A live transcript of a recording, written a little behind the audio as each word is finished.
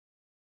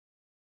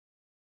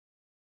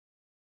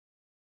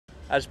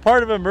As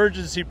part of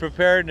Emergency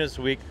Preparedness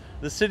Week,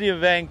 the City of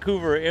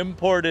Vancouver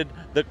imported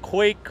the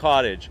Quake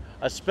Cottage,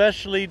 a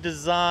specially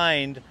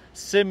designed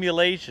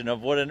simulation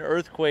of what an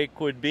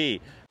earthquake would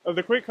be.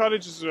 The Quake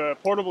Cottage is a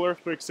portable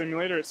earthquake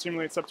simulator. It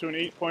simulates up to an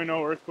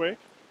 8.0 earthquake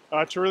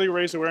to really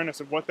raise awareness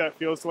of what that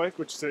feels like,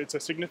 it's a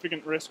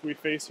significant risk we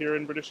face here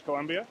in British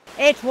Columbia.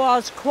 It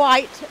was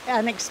quite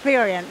an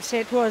experience.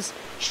 It was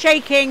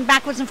shaking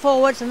backwards and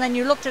forwards, and then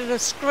you looked at a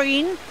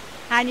screen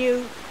and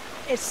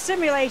it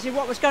simulated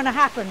what was going to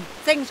happen.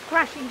 Things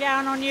crashing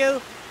down on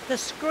you, the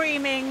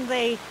screaming,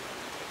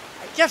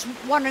 just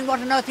wondering what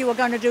on earth you were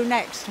going to do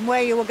next and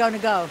where you were going to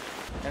go.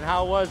 And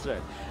how was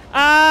it?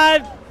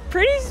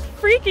 Pretty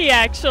freaky,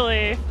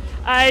 actually.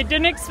 I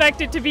didn't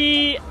expect it to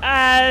be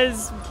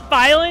as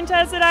violent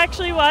as it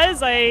actually was.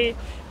 They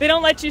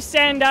don't let you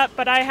stand up,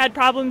 but I had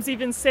problems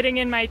even sitting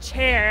in my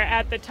chair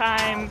at the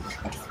time.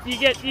 You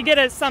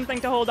get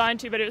something to hold on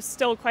to, but it was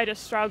still quite a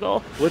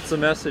struggle. What's the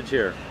message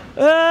here?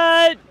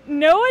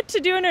 Know what to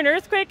do in an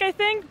earthquake, I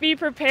think. Be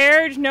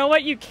prepared, know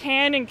what you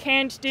can and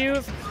can't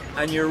do.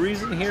 And your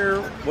reason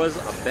here was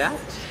a bet?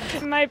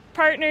 My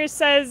partner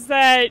says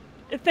that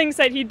thinks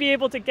that he'd be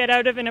able to get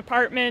out of an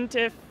apartment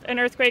if an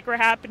earthquake were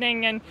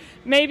happening, and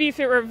maybe if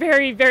it were a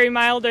very, very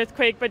mild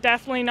earthquake, but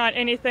definitely not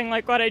anything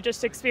like what I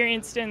just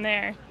experienced in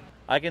there.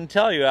 I can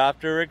tell you,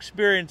 after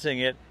experiencing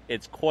it,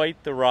 it's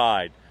quite the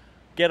ride.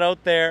 Get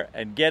out there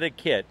and get a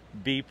kit.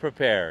 Be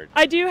prepared.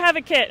 I do have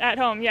a kit at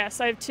home,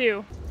 yes, I have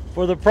two.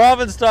 For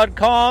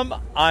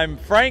theprovince.com, I'm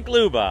Frank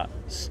Luba,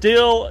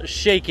 still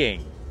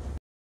shaking.